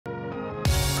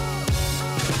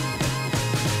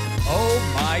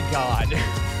Oh my God.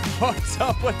 What's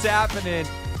up? What's happening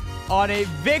on a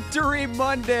Victory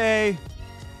Monday?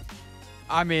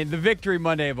 I mean, the Victory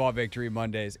Monday of all Victory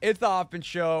Mondays. It's the Hoffman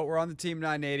Show. We're on the Team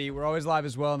 980. We're always live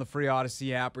as well on the free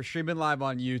Odyssey app. We're streaming live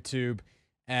on YouTube.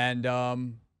 And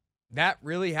that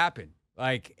really happened.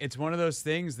 Like, it's one of those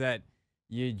things that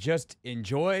you just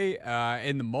enjoy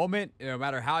in the moment, no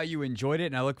matter how you enjoyed it.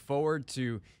 And I look forward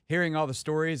to hearing all the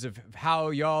stories of how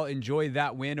y'all enjoyed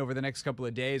that win over the next couple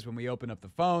of days when we open up the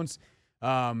phones.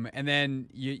 And then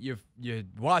you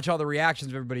watch all the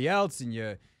reactions of everybody else, and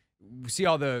you see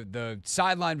all the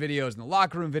sideline videos and the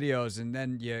locker room videos, and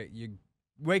then you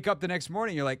wake up the next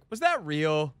morning, you're like, was that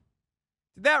real?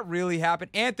 Did that really happen?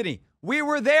 Anthony, we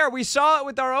were there. We saw it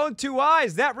with our own two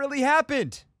eyes. That really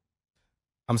happened.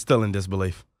 I'm still in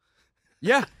disbelief.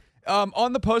 Yeah.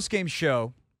 On the postgame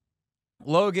show,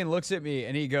 Logan looks at me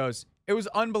and he goes, it was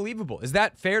unbelievable. Is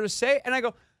that fair to say? And I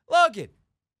go, Logan,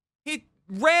 he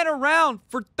ran around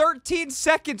for 13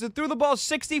 seconds and threw the ball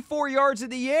 64 yards in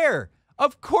the air.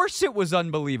 Of course it was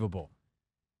unbelievable.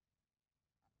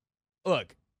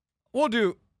 Look, we'll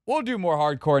do more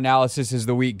hardcore analysis as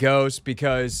the week goes,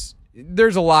 because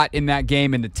there's a lot in that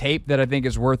game in the tape that I think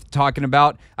is worth talking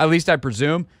about. At least I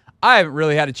presume. I haven't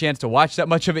really had a chance to watch that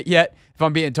much of it yet, if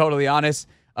I'm being totally honest.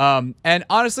 And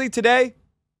honestly, today's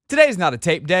not a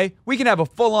tape day. We can have a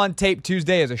full-on tape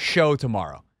Tuesday as a show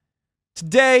tomorrow.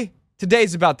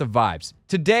 Today's about the vibes.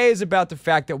 Today is about the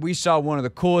fact that we saw one of the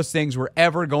coolest things we're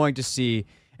ever going to see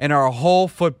in our whole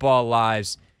football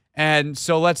lives. And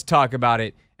so let's talk about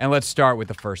it, and let's start with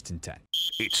the 1st and 10.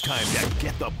 It's time to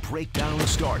get the breakdown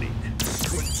started. 1,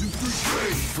 2,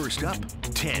 3. First up,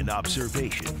 10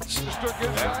 observations. Just took his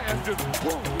eye and just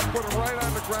boom, put him right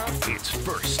on the ground. It's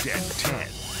 1st and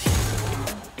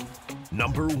 10.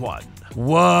 Number 1.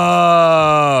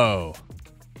 Whoa.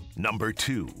 Number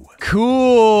 2.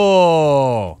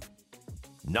 Cool.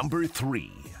 Number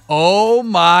 3. Oh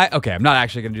my. Okay, I'm not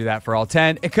actually going to do that for all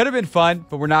 10. It could have been fun,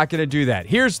 but we're not going to do that.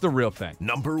 Here's the real thing.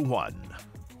 Number 1.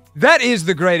 That is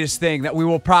the greatest thing that we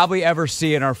will probably ever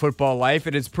see in our football life,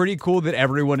 and it's pretty cool that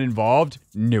everyone involved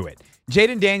knew it.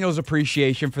 Jaden Daniels'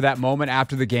 appreciation for that moment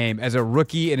after the game as a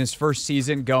rookie in his first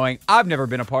season, going, I've never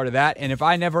been a part of that, and if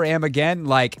I never am again,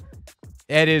 like,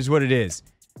 it is what it is.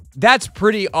 That's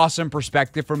pretty awesome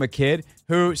perspective from a kid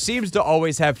who seems to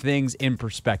always have things in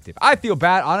perspective. I feel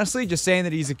bad, honestly, just saying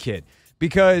that he's a kid,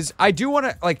 because I do want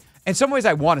to, like, in some ways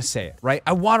I want to say it, right?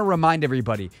 I want to remind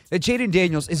everybody that Jaden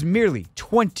Daniels is merely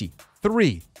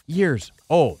 23 years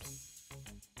old.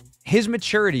 His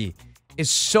maturity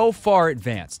is so far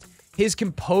advanced. His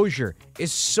composure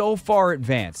is so far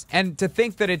advanced. And to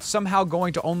think that it's somehow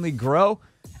going to only grow,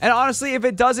 and honestly, if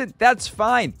it doesn't, that's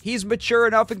fine. He's mature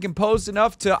enough and composed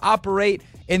enough to operate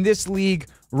in this league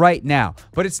right now.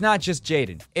 But it's not just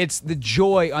Jaden. It's the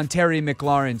joy on Terry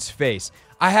McLaurin's face.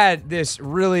 I had this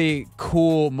really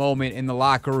cool moment in the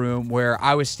locker room where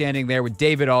I was standing there with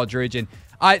David Aldridge, and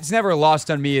it's never lost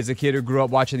on me as a kid who grew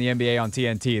up watching the NBA on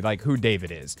TNT, like, who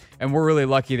David is. And we're really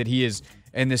lucky that he is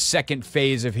in the second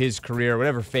phase of his career,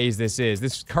 whatever phase this is,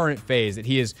 this current phase, that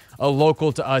he is a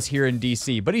local to us here in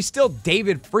DC. But he's still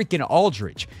David freaking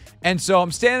Aldridge. And so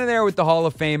I'm standing there with the Hall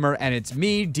of Famer, and it's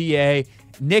me, DA,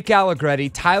 Nick Allegretti,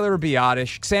 Tyler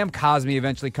Biotish, Sam Cosme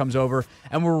eventually comes over,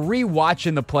 and we're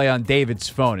rewatching the play on David's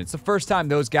phone. It's the first time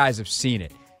those guys have seen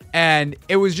it. And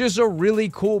it was just a really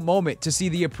cool moment to see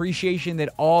the appreciation that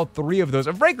all three of those,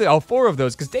 and frankly, all four of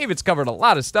those, because David's covered a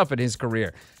lot of stuff in his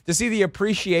career, to see the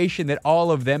appreciation that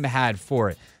all of them had for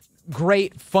it.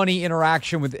 Great, funny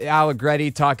interaction with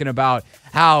Allegretti talking about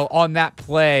how on that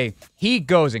play, he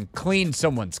goes and cleans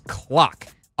someone's clock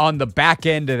on the back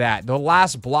end of that. The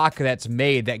last block that's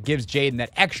made that gives Jaden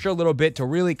that extra little bit to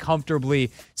really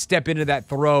comfortably step into that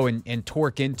throw and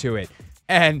torque into it.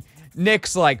 And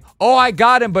Nick's like, oh, I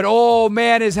got him, but oh,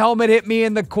 man, his helmet hit me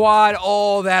in the quad.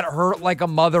 Oh, that hurt like a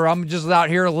mother. I'm just out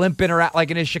here limping around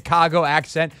like in his Chicago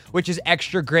accent, which is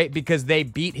extra great because they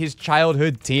beat his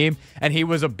childhood team, and he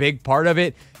was a big part of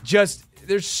it. Just,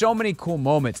 there's so many cool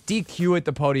moments. DQ at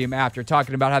the podium after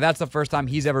talking about how that's the first time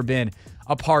he's ever been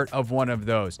a part of one of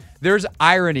those. There's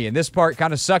irony, and this part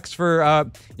kind of sucks for,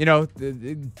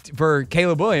 for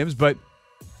Caleb Williams, but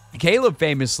Caleb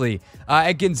famously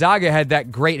at Gonzaga had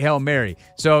that great Hail Mary.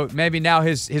 So maybe now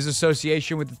his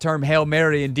association with the term Hail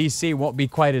Mary in DC won't be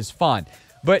quite as fun.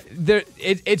 But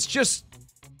it's just,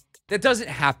 that doesn't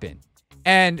happen.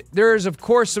 And there's, of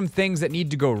course, some things that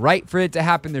need to go right for it to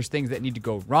happen. There's things that need to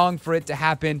go wrong for it to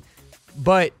happen.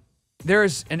 But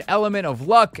there's an element of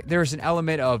luck. There's an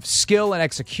element of skill and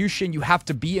execution. You have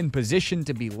to be in position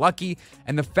to be lucky.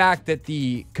 And the fact that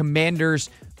the Commanders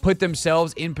put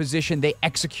themselves in position. They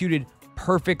executed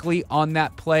perfectly on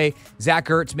that play. Zach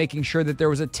Ertz making sure that there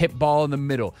was a tip ball in the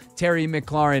middle. Terry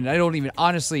McLaurin, I don't even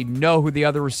honestly know who the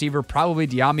other receiver, probably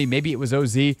Diami, maybe it was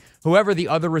OZ, whoever the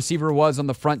other receiver was on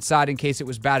the front side in case it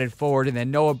was batted forward, and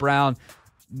then Noah Brown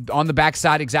on the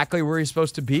backside exactly where he's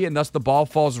supposed to be, and thus the ball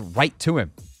falls right to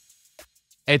him.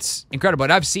 It's incredible.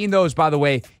 And I've seen those, by the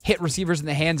way, hit receivers in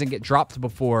the hands and get dropped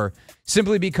before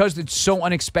simply because it's so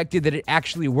unexpected that it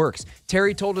actually works.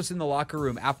 Terry told us in the locker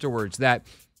room afterwards that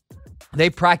they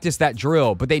practice that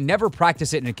drill, but they never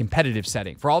practice it in a competitive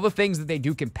setting. For all the things that they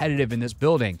do competitive in this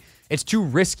building, it's too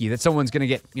risky that someone's going to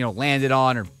get, landed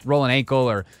on or roll an ankle,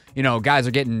 or, guys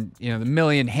are getting, the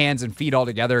million hands and feet all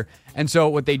together. And so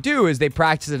what they do is they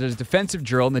practice it as a defensive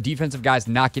drill, and the defensive guys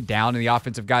knock it down, and the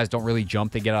offensive guys don't really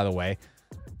jump. They get out of the way.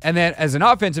 And then as an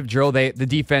offensive drill, the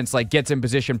defense gets in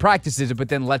position, practices it, but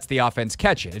then lets the offense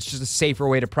catch it. It's just a safer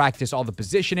way to practice all the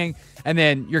positioning, and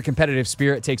then your competitive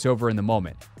spirit takes over in the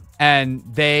moment. And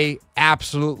they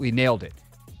absolutely nailed it.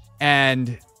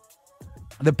 And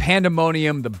the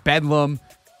pandemonium, the bedlam,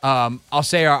 I'll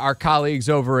say our colleagues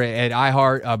over at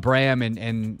iHeart, Bram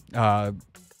and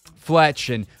Fletch,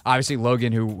 and obviously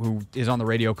Logan, who is on the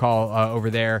radio call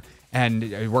over there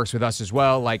and works with us as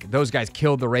well. Those guys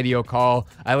killed the radio call.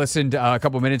 I listened a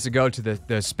couple minutes ago to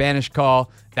the Spanish call.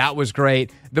 That was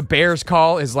great. The Bears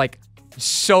call is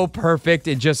so perfect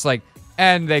and just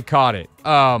and they caught it.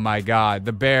 Oh my God,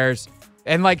 the Bears.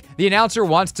 And the announcer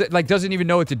wants to, doesn't even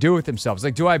know what to do with themselves.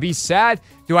 Do I be sad?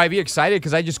 Do I be excited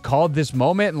because I just called this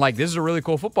moment and this is a really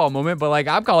cool football moment, but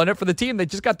I'm calling it for the team that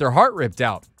just got their heart ripped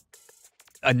out.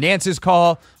 Nance's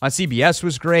call on CBS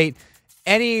was great.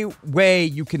 Any way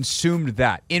you consumed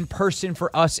that in person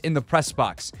for us in the press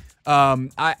box,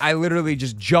 I literally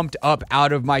just jumped up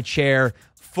out of my chair,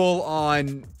 full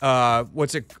on,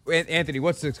 Anthony,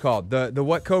 what's it called? The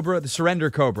what cobra? The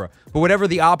surrender cobra. But whatever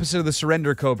the opposite of the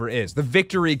surrender cobra is. The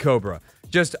victory cobra.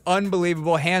 Just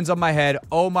unbelievable. Hands on my head.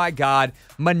 Oh my God.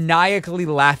 Maniacally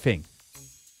laughing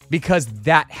because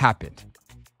that happened.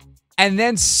 And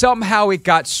then somehow it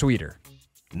got sweeter.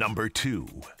 Number 2.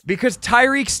 Because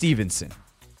Tyreek Stevenson,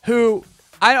 who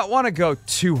I don't want to go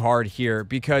too hard here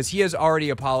because he has already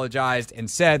apologized and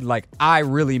said, I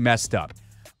really messed up.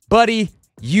 Buddy,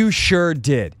 you sure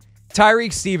did.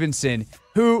 Tyreek Stevenson,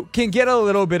 who can get a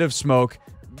little bit of smoke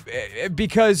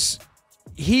because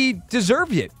he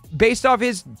deserved it based off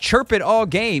his chirp it all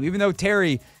game, even though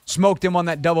Terry smoked him on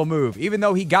that double move, even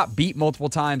though he got beat multiple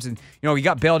times and, he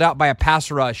got bailed out by a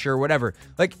pass rush or whatever.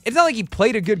 It's not like he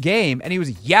played a good game and he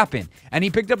was yapping and he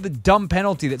picked up the dumb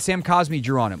penalty that Sam Cosmi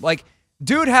drew on him.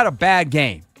 Dude had a bad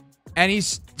game and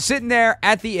he's sitting there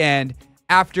at the end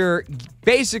after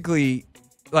basically,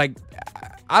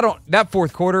 that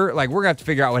fourth quarter, we're going to have to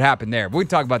figure out what happened there. But we can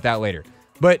talk about that later.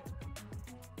 But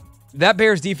that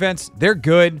Bears defense, they're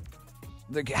good.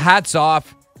 Hats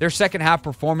off. Their second half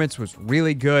performance was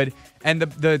really good. And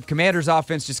the Commanders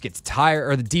offense just gets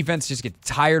tired, or the defense just gets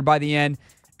tired by the end.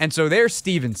 And so there's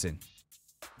Stevenson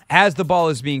as the ball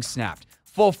is being snapped.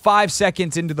 Full 5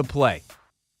 seconds into the play.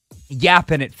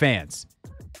 Yapping at fans.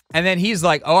 And then he's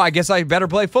like, oh, I guess I better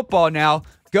play football now.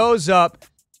 Goes up,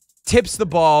 tips the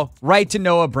ball right to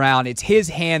Noah Brown. It's his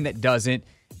hand that doesn't.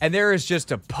 And there is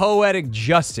just a poetic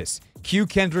justice. Cue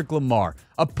Kendrick Lamar.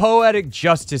 A poetic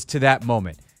justice to that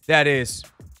moment. That is,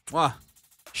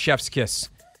 chef's kiss.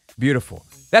 Beautiful.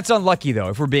 That's unlucky, though,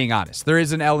 if we're being honest. There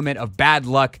is an element of bad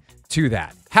luck to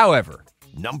that. However,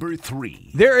 Number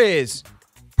 3. there is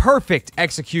perfect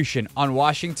execution on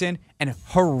Washington and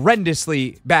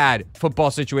horrendously bad football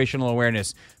situational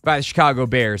awareness by the Chicago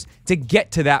Bears to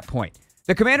get to that point.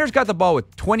 The Commanders got the ball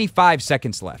with 25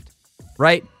 seconds left,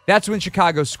 right? That's when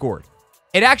Chicago scored.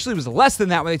 It actually was less than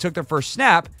that when they took their first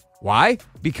snap. Why?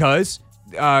 Because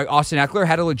Austin Eckler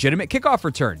had a legitimate kickoff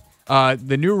return.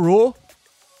 The new rule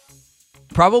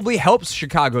probably helps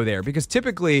Chicago there because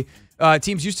typically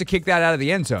teams used to kick that out of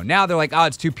the end zone. Now they're like,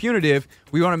 it's too punitive.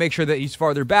 We want to make sure that he's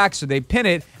farther back, so they pin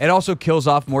it. It also kills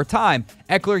off more time.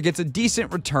 Eckler gets a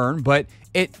decent return, but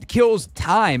it kills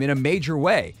time in a major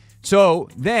way. So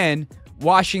then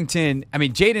Washington,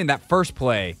 Jaden, that first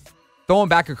play, throwing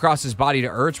back across his body to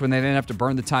Ertz when they didn't have to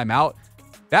burn the timeout,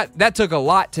 that took a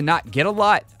lot to not get a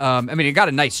lot. It got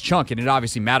a nice chunk, and it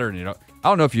obviously mattered. I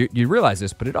don't know if you realize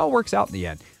this, but it all works out in the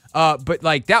end. But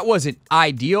that wasn't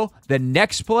ideal. The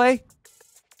next play,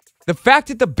 the fact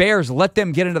that the Bears let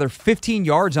them get another 15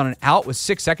 yards on an out with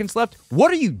 6 seconds left,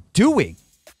 what are you doing?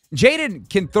 Jaden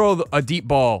can throw a deep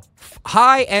ball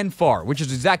high and far, which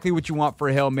is exactly what you want for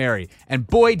a Hail Mary. And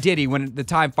boy, did he when the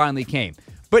time finally came.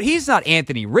 But he's not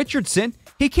Anthony Richardson.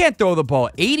 He can't throw the ball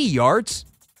 80 yards.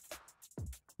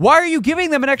 Why are you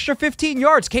giving them an extra 15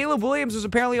 yards? Caleb Williams was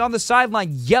apparently on the sideline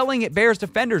yelling at Bears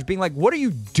defenders, being like, what are you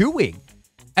doing?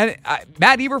 And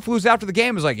Matt Eberflus after the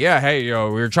game was like, yeah, hey, we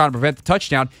were trying to prevent the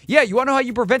touchdown. Yeah, you want to know how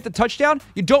you prevent the touchdown?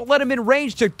 You don't let him in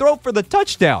range to throw for the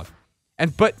touchdown.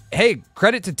 But hey,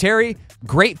 credit to Terry,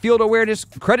 great field awareness.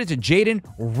 Credit to Jaden,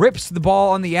 rips the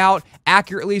ball on the out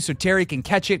accurately so Terry can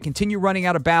catch it, continue running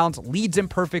out of bounds, leads him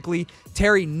perfectly.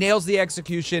 Terry nails the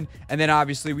execution, and then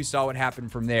obviously we saw what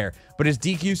happened from there. But as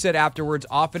DQ said afterwards,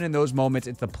 often in those moments,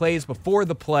 it's the plays before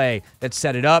the play that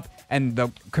set it up, and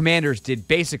the Commanders did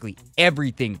basically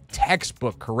everything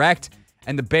textbook correct,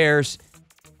 and the Bears,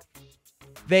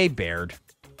 they bared.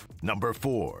 Number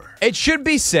 4. It should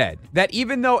be said that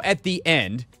even though at the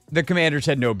end, the Commanders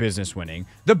had no business winning,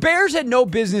 the Bears had no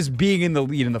business being in the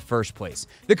lead in the first place.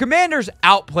 The Commanders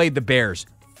outplayed the Bears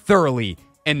thoroughly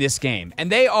in this game,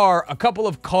 and they are a couple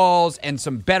of calls and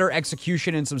some better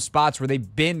execution in some spots where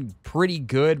they've been pretty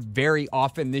good very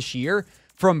often this year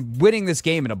from winning this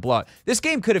game in a blowout. This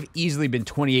game could have easily been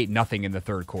 28-0 in the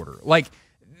third quarter. Like,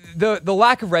 the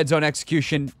lack of red zone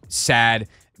execution, sad.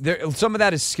 Some of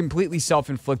that is completely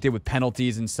self-inflicted with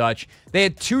penalties and such. They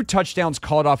had 2 touchdowns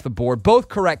called off the board, both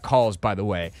correct calls, by the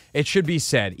way. It should be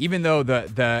said, even though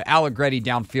the Allegretti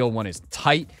downfield one is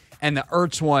tight, and the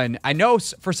Ertz one, I know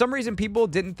for some reason people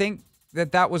didn't think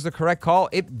that was the correct call.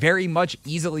 It very much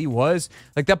easily was.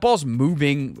 Like, that ball's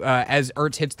moving as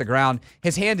Ertz hits the ground.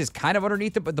 His hand is kind of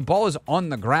underneath it, but the ball is on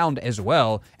the ground as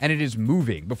well, and it is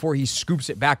moving before he scoops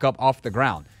it back up off the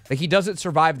ground. Like, he doesn't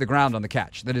survive the ground on the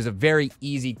catch. That is a very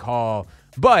easy call,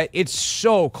 but it's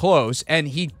so close, and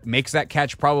he makes that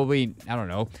catch probably,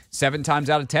 7 times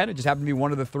out of 10. It just happened to be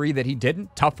one of the 3 that he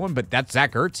didn't. Tough one, but that's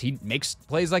Zach Ertz. He makes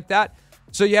plays like that.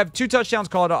 So you have 2 touchdowns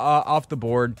called off the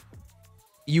board.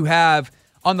 You have,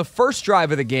 on the first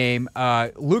drive of the game,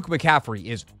 Luke McCaffrey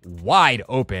is wide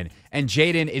open, and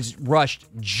Jaden is rushed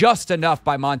just enough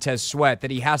by Montez Sweat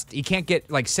that he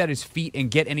can't set his feet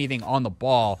and get anything on the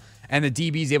ball, and the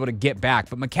DB is able to get back.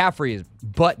 But McCaffrey is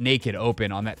butt naked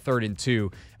open on that 3rd and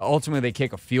 2. Ultimately, they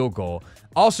kick a field goal.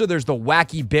 Also, there's the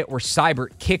wacky bit where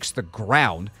Seibert kicks the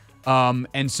ground.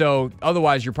 And so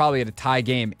otherwise you're probably at a tie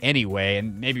game anyway,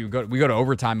 and maybe we go to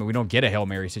overtime and we don't get a Hail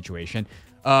Mary situation.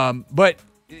 But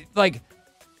like,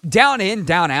 down in,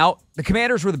 down out, the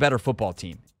Commanders were the better football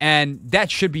team, and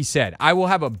that should be said. I will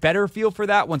have a better feel for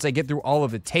that once I get through all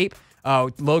of the tape.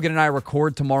 Logan and I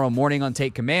record tomorrow morning on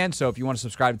Take Command, so if you want to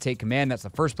subscribe to Take Command, that's the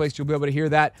first place you'll be able to hear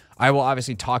that. I will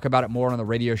obviously talk about it more on the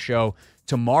radio show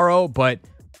tomorrow, but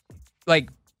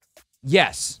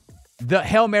yes, the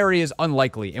Hail Mary is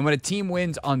unlikely, and when a team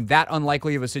wins on that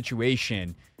unlikely of a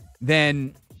situation,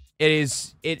 then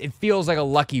it feels like a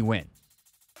lucky win.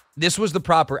 This was the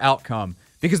proper outcome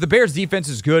because the Bears' defense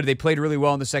is good. They played really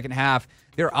well in the second half.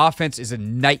 Their offense is a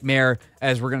nightmare,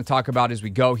 as we're going to talk about as we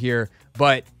go here.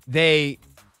 But the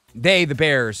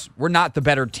Bears, were not the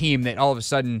better team that all of a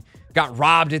sudden got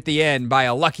robbed at the end by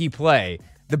a lucky play.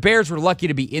 The Bears were lucky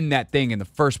to be in that thing in the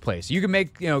first place. You can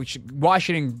make,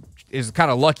 Washington is kind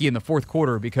of lucky in the fourth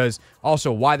quarter because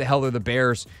also why the hell are the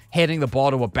Bears handing the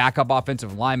ball to a backup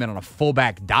offensive lineman on a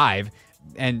fullback dive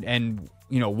and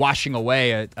washing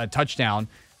away a touchdown?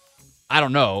 I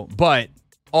don't know. But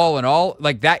all in all,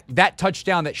 like that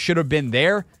touchdown that should have been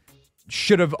there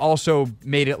should have also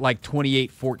made it like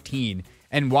 28-14.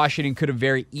 And Washington could have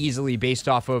very easily, based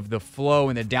off of the flow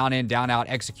and the down in, down out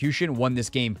execution, won this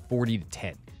game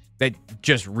 40-10. That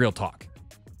just real talk.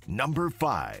 Number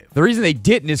 5. The reason they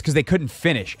didn't is because they couldn't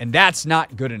finish, and that's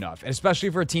not good enough, especially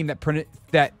for a team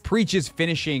that preaches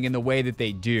finishing in the way that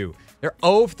they do. They're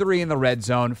 0 of 3 in the red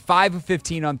zone, 5 of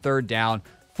 15 on third down,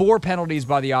 4 penalties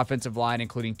by the offensive line,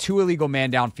 including 2 illegal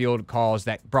man downfield calls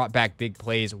that brought back big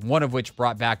plays, one of which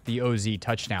brought back the OZ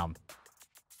touchdown.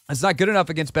 It's not good enough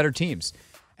against better teams.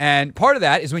 And part of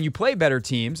that is when you play better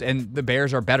teams, and the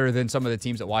Bears are better than some of the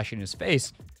teams that Washington has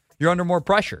faced, you're under more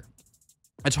pressure.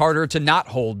 It's harder to not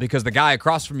hold because the guy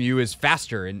across from you is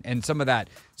faster and some of that.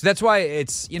 So that's why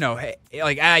it's, you get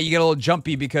a little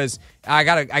jumpy because I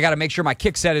gotta make sure my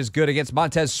kick set is good against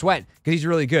Montez Sweat because he's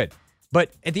really good.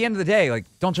 But at the end of the day,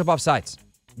 don't jump off sides.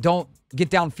 Don't get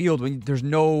downfield when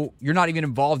you're not even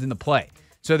involved in the play.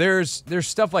 So there's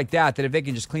stuff like that if they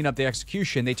can just clean up the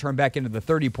execution, they turn back into the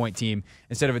 30-point team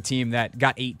instead of a team that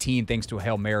got 18 thanks to a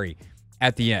Hail Mary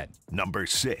at the end. Number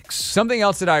 6. Something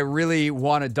else that I really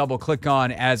want to double click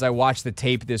on as I watch the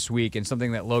tape this week, and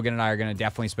something that Logan and I are going to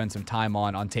definitely spend some time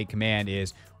on Take Command,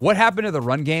 is what happened to the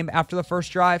run game after the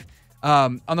first drive.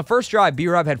 On the first drive,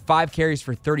 B-Rob had 5 carries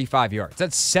for 35 yards.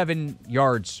 That's 7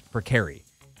 yards per carry.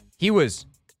 He was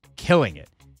killing it.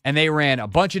 And they ran a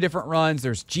bunch of different runs.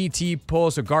 There's GT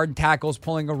pulls, so guard and tackles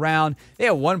pulling around. They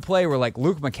had one play where like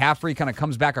Luke McCaffrey kind of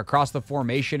comes back across the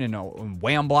formation and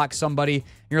wham blocks somebody. And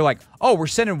you're like, oh, we're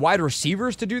sending wide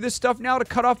receivers to do this stuff now to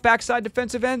cut off backside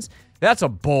defensive ends? That's a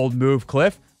bold move,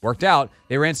 Cliff. Worked out.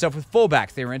 They ran stuff with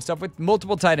fullbacks. They ran stuff with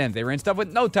multiple tight ends. They ran stuff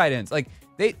with no tight ends. Like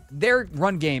their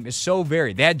run game is so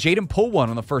varied. They had Jaden pull one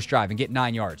on the first drive and get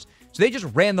 9 yards. So they just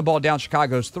ran the ball down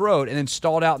Chicago's throat and then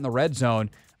stalled out in the red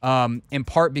zone. In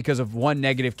part because of one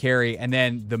negative carry and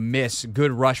then the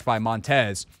good rush by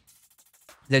Montez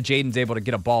that Jaden's able to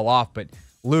get a ball off. But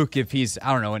Luke, if he's,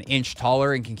 I don't know, an inch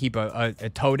taller and can keep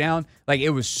a toe down, like it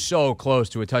was so close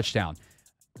to a touchdown.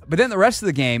 But then the rest of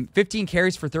the game, 15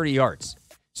 carries for 30 yards.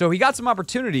 So he got some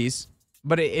opportunities,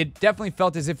 but it definitely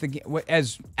felt as if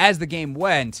as the game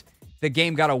went, the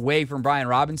game got away from Brian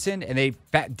Robinson and they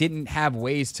didn't have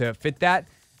ways to fit that.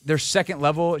 Their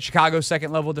Chicago's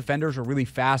second level defenders are really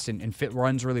fast and fit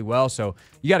runs really well. So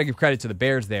you got to give credit to the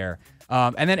Bears there.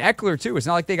 And then Eckler too. It's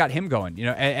not like they got him going,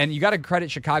 and you got to credit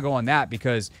Chicago on that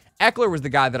because Eckler was the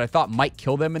guy that I thought might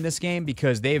kill them in this game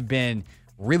because they've been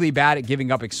really bad at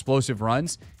giving up explosive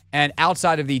runs. And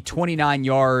outside of the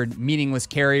 29-yard meaningless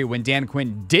carry when Dan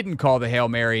Quinn didn't call the Hail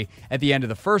Mary at the end of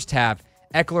the first half,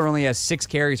 Eckler only has 6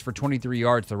 carries for 23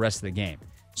 yards the rest of the game.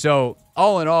 So,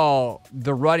 all in all,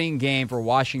 the running game for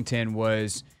Washington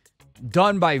was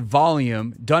done by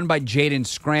volume, done by Jaden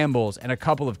scrambles, and a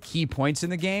couple of key points in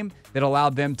the game that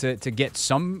allowed them to get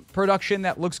some production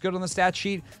that looks good on the stat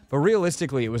sheet. But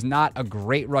realistically, it was not a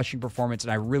great rushing performance,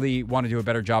 and I really want to do a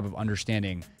better job of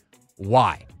understanding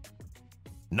why.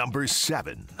 Number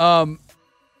 7.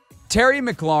 Terry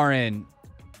McLaurin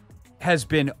has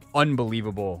been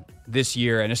unbelievable this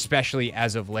year, and especially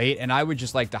as of late. And I would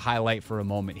just like to highlight for a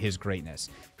moment his greatness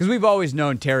because we've always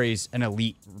known Terry's an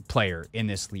elite player in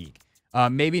this league.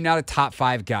 Maybe not a top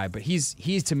 5 guy, but he's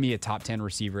to me a top 10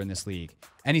 receiver in this league.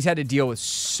 And he's had to deal with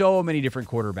so many different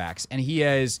quarterbacks, and he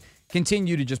has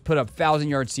continued to just put up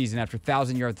 1,000-yard season after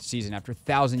 1,000-yard season after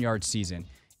 1,000-yard season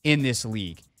in this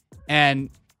league. And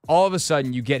all of a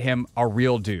sudden, you get him a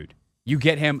real dude. You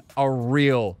get him a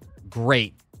real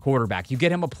great quarterback. You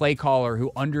get him a play caller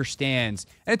who understands,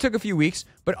 and it took a few weeks,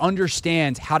 but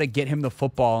understands how to get him the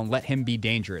football and let him be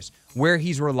dangerous, where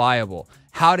he's reliable,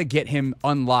 how to get him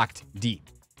unlocked deep.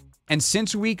 And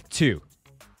since week 2,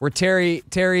 where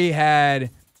Terry had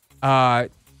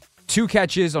 2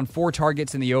 catches on 4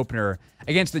 targets in the opener,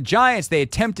 against the Giants, they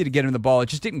attempted to get him the ball. It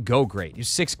just didn't go great. It was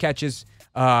 6 catches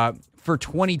for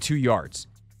 22 yards.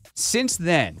 Since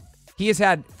then, he has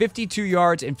had 52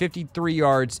 yards and 53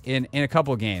 yards in a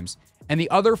couple of games. And the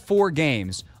other 4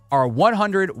 games are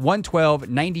 100, 112,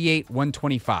 98,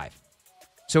 125.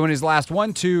 So in his last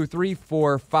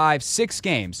 6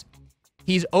 games,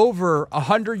 he's over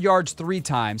 100 yards 3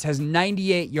 times, has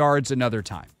 98 yards another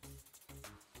time.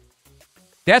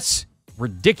 That's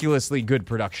ridiculously good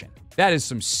production. That is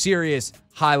some serious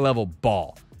high-level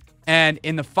ball. And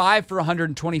in the 5 for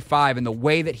 125 and the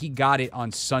way that he got it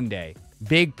on Sunday,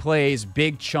 big plays,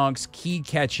 big chunks, key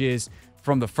catches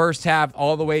from the first half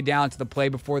all the way down to the play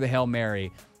before the Hail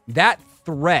Mary. That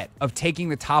threat of taking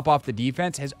the top off the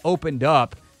defense has opened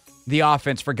up the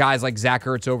offense for guys like Zach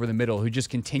Ertz over the middle, who just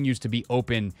continues to be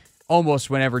open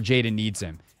almost whenever Jaden needs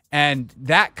him. And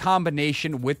that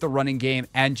combination with the running game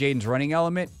and Jaden's running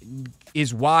element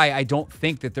is why I don't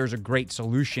think that there's a great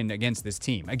solution against this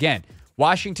team. Again,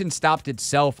 Washington stopped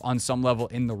itself on some level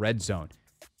in the red zone.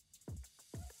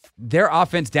 Their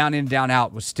offense down in, down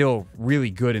out was still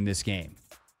really good in this game.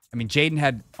 I mean, Jaden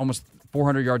had almost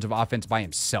 400 yards of offense by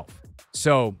himself.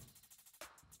 So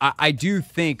I do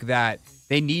think that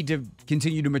they need to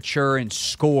continue to mature and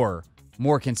score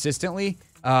more consistently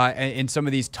in some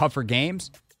of these tougher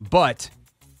games. But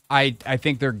I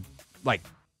think they're like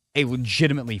a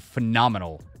legitimately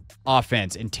phenomenal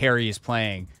offense, and Terry is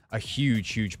playing a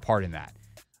huge, huge part in that.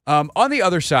 On the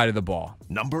other side of the ball,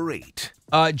 Number 8.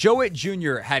 Joe Witt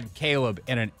Jr. had Caleb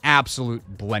in an absolute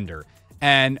blender.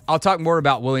 And I'll talk more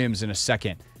about Williams in a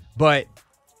second. But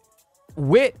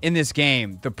Witt in this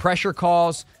game, the pressure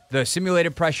calls, the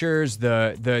simulated pressures,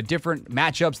 the different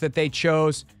matchups that they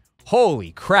chose,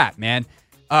 holy crap, man.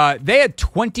 They had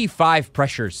 25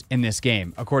 pressures in this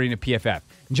game, according to PFF.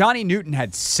 Johnny Newton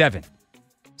had 7.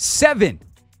 7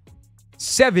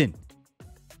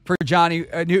 for Johnny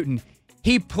Newton.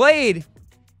 He played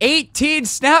 18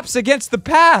 snaps against the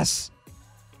pass.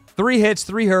 3 hits,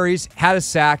 3 hurries, had a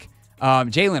sack.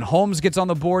 Jalen Holmes gets on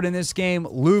the board in this game.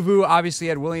 Luvu obviously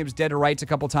had Williams dead to rights a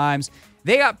couple times.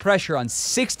 They got pressure on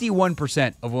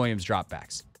 61% of Williams'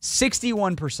 dropbacks.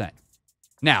 61%.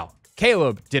 Now,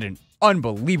 Caleb did an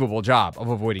unbelievable job of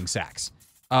avoiding sacks.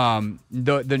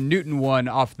 The Newton one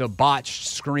off the botched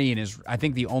screen is, I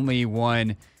think, the only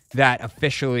one that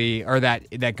officially, or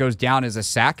that goes down as a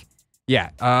sack. Yeah.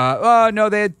 No,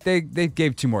 they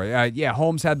gave two more.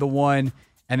 Holmes had the one,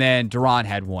 and then Duran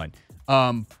had one.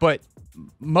 But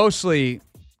mostly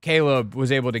Caleb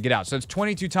was able to get out. So it's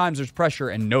 22 times there's pressure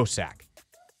and no sack.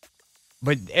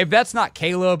 But if that's not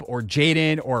Caleb or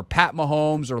Jaden or Pat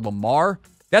Mahomes or Lamar,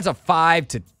 that's a 5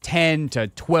 to 10 to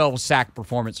 12 sack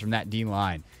performance from that D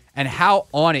line. And how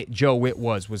on it Joe Witt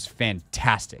was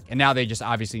fantastic. And now they just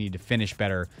obviously need to finish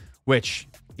better, which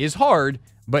is hard,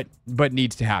 but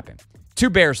needs to happen. 2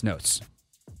 Bears notes.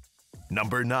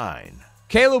 Number 9.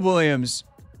 Caleb Williams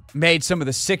made some of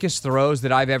the sickest throws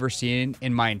that I've ever seen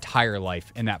in my entire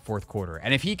life in that fourth quarter.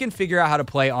 And if he can figure out how to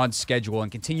play on schedule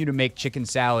and continue to make chicken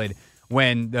salad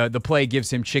when the play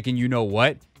gives him chicken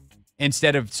you-know-what,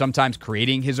 instead of sometimes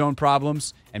creating his own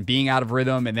problems and being out of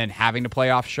rhythm and then having to play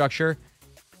off structure,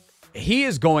 he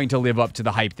is going to live up to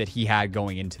the hype that he had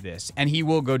going into this, and he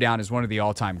will go down as one of the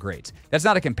all-time greats. That's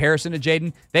not a comparison to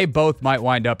Jaden. They both might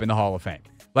wind up in the Hall of Fame.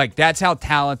 Like, that's how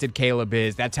talented Caleb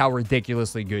is. That's how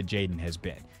ridiculously good Jaden has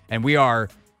been. And we are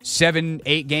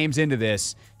 7-8 games into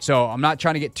this, so I'm not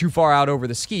trying to get too far out over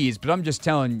the skis, but I'm just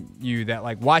telling you that,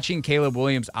 like, watching Caleb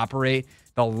Williams operate,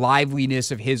 the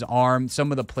liveliness of his arm,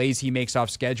 some of the plays he makes off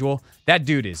schedule, that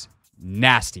dude is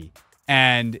nasty.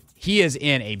 And he is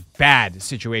in a bad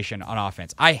situation on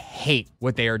offense. I hate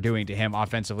what they are doing to him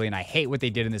offensively, and I hate what they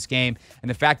did in this game. And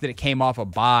the fact that it came off a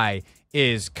bye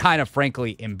is kind of,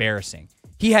 frankly, embarrassing.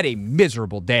 He had a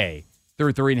miserable day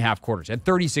through 3.5 quarters at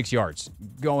 36 yards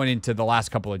going into the last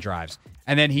couple of drives.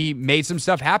 And then he made some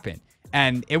stuff happen.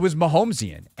 And it was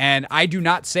Mahomesian. And I do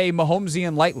not say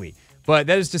Mahomesian lightly. But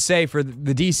that is to say, for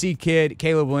the DC kid,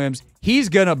 Caleb Williams, he's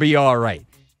going to be all right.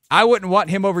 I wouldn't want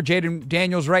him over Jaden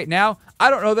Daniels right now. I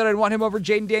don't know that I'd want him over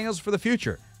Jaden Daniels for the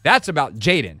future. That's about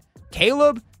Jaden.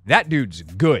 Caleb, that dude's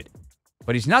good.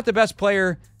 But he's not the best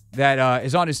player that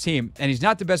is on his team, and he's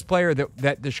not the best player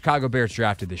that the Chicago Bears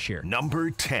drafted this year. Number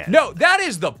 10. No, that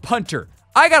is the punter.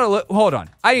 I got to look. Hold on.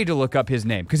 I need to look up his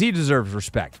name because he deserves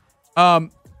respect. The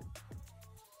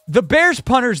Bears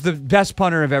punter's the best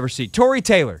punter I've ever seen. Torrey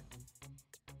Taylor.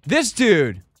 This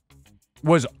dude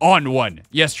was on one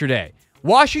yesterday.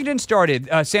 Washington started,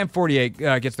 Sam Fortier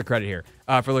gets the credit here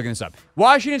for looking this up.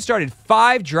 Washington started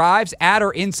 5 drives at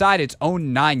or inside its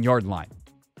own 9-yard line.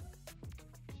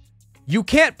 You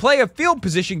can't play a field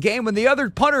position game when the other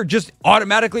punter just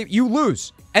automatically, you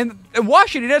lose. And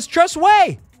Washington has Trust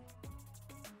Way.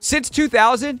 Since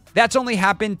 2000, that's only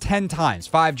happened 10 times.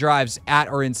 5 drives at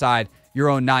or inside your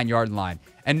own 9-yard line.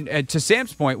 And to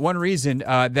Sam's point, one reason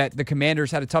that the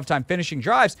Commanders had a tough time finishing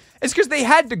drives is because they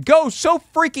had to go so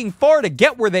freaking far to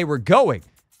get where they were going.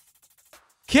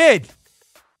 Kid,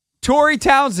 Torrey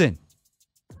Townsend,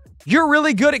 you're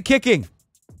really good at kicking.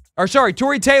 Or sorry,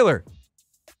 Torrey Taylor.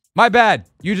 My bad.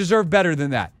 You deserve better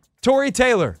than that. Torrey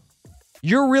Taylor,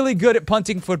 you're really good at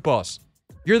punting footballs.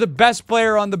 You're the best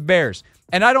player on the Bears.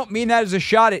 And I don't mean that as a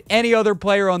shot at any other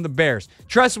player on the Bears.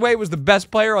 Tressway was the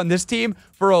best player on this team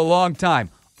for a long time.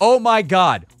 Oh my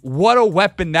God, what a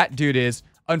weapon that dude is.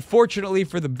 Unfortunately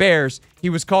for the Bears, he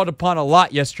was called upon a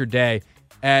lot yesterday.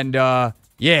 And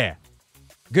yeah,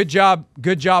 good job,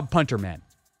 punter man.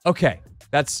 Okay,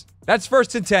 that's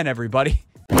 1st and 10, everybody.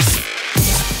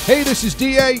 Hey, this is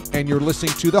DA, and you're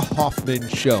listening to The Hoffman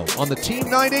Show on the Team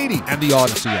 980 and the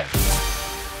Odyssey app.